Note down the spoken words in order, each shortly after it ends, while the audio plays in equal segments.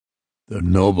"The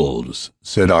nobles,"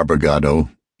 said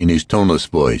Abrogado in his toneless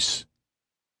voice.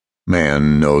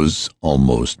 "Man knows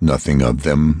almost nothing of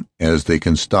them, as they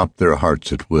can stop their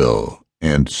hearts at will,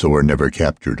 and so are never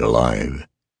captured alive.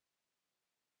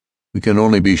 We can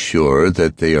only be sure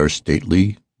that they are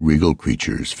stately, regal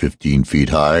creatures 15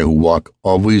 feet high, who walk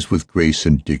always with grace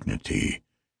and dignity,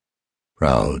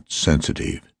 proud,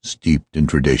 sensitive, steeped in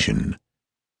tradition.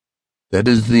 That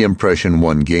is the impression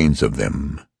one gains of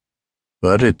them.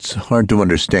 But it's hard to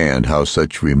understand how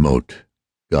such remote,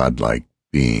 godlike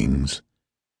beings,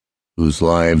 whose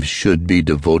lives should be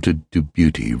devoted to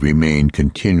beauty, remain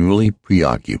continually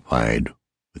preoccupied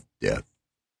with death.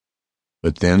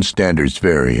 But then standards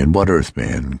vary, and what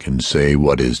earthman can say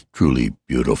what is truly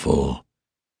beautiful,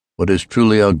 what is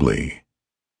truly ugly?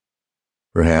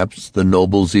 Perhaps the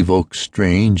nobles evoke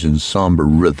strange and somber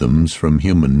rhythms from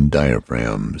human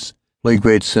diaphragms, play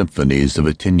great symphonies of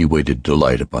attenuated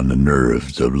delight upon the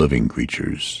nerves of living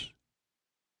creatures."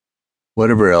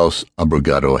 Whatever else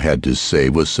Abrogado had to say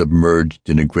was submerged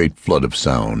in a great flood of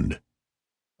sound.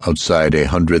 Outside,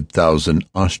 100,000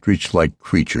 ostrich-like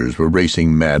creatures were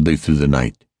racing madly through the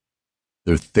night,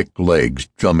 their thick legs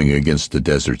drumming against the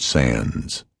desert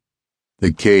sands.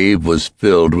 The cave was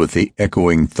filled with the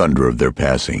echoing thunder of their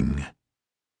passing.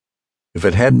 If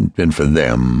it hadn't been for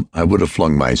them, I would have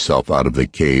flung myself out of the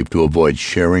cave to avoid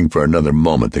sharing for another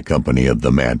moment the company of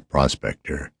the mad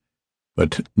prospector.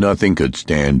 But nothing could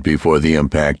stand before the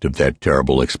impact of that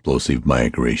terrible explosive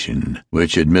migration,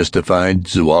 which had mystified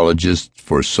zoologists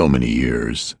for so many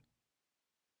years.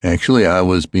 Actually, I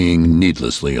was being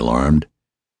needlessly alarmed.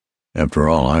 After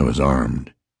all, I was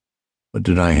armed. What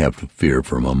did I have to fear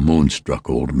from a moonstruck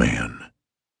old man?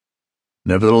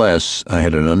 Nevertheless, I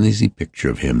had an uneasy picture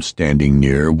of him standing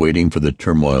near, waiting for the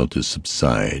turmoil to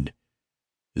subside,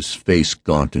 his face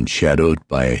gaunt and shadowed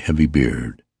by a heavy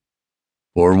beard.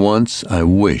 For once I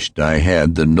wished I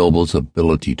had the noble's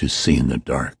ability to see in the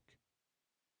dark.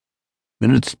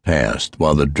 Minutes passed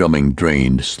while the drumming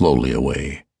drained slowly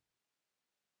away.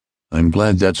 "I'm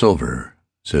glad that's over,"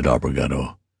 said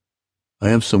Abrogado. "I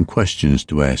have some questions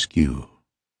to ask you.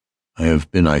 I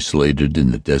have been isolated in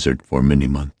the desert for many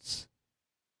months.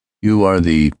 You are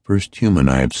the first human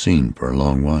I have seen for a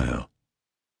long while."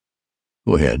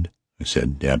 "Go ahead," I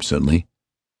said absently.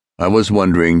 I was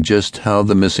wondering just how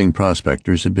the missing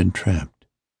prospectors had been trapped.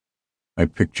 I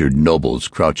pictured nobles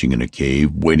crouching in a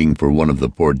cave, waiting for one of the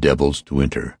poor devils to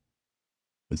enter.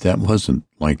 But that wasn't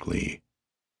likely.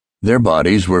 Their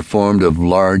bodies were formed of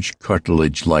large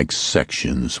cartilage-like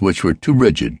sections, which were too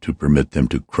rigid to permit them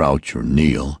to crouch or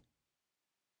kneel.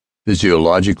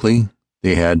 Physiologically,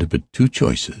 they had but two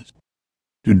choices: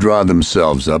 to draw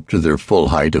themselves up to their full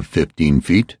height of 15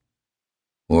 feet,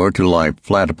 or to lie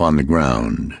flat upon the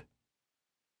ground.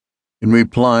 In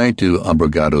reply to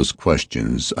Abrogado's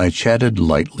questions, I chatted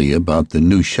lightly about the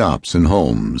new shops and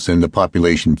homes and the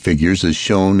population figures as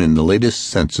shown in the latest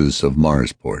census of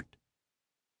Marsport.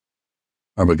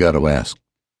 Abrogado asked,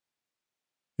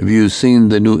 "Have you seen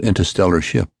the new interstellar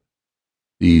ship,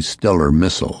 the stellar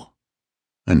missile?"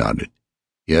 I nodded.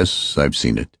 "Yes, I've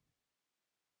seen it.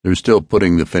 They're still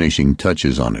putting the finishing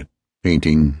touches on it,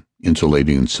 painting,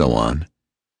 insulating, and so on."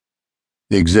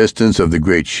 The existence of the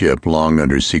great ship, long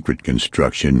under secret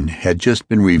construction, had just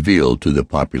been revealed to the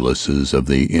populaces of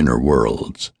the inner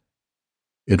worlds.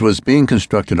 It was being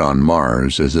constructed on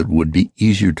Mars, as it would be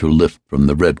easier to lift from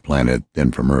the red planet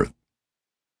than from Earth.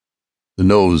 The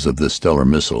nose of the stellar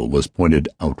missile was pointed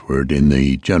outward in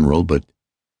the general but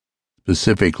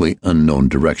specifically unknown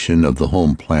direction of the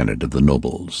home planet of the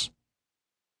nobles.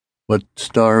 "What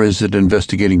star is it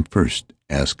investigating first?"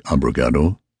 asked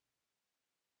Abrogado.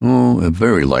 "Oh, a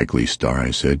very likely star," I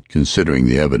said, "considering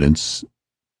the evidence.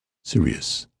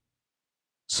 Sirius."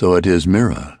 "So it is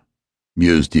Mira,"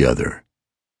 mused the other.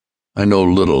 "I know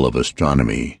little of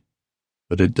astronomy,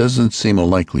 but it doesn't seem a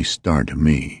likely star to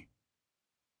me."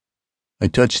 I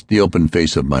touched the open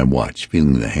face of my watch,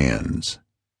 feeling the hands.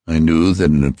 I knew that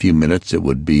in a few minutes it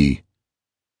would be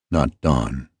not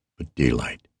dawn, but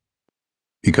daylight.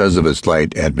 Because of its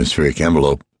light atmospheric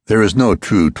envelope, there is no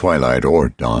true twilight or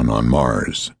dawn on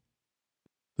Mars.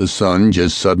 The sun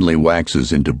just suddenly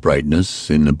waxes into brightness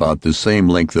in about the same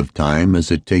length of time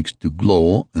as it takes to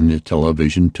glow in a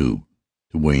television tube,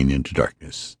 to wane into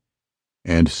darkness.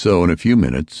 And so in a few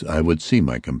minutes I would see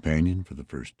my companion for the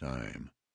first time.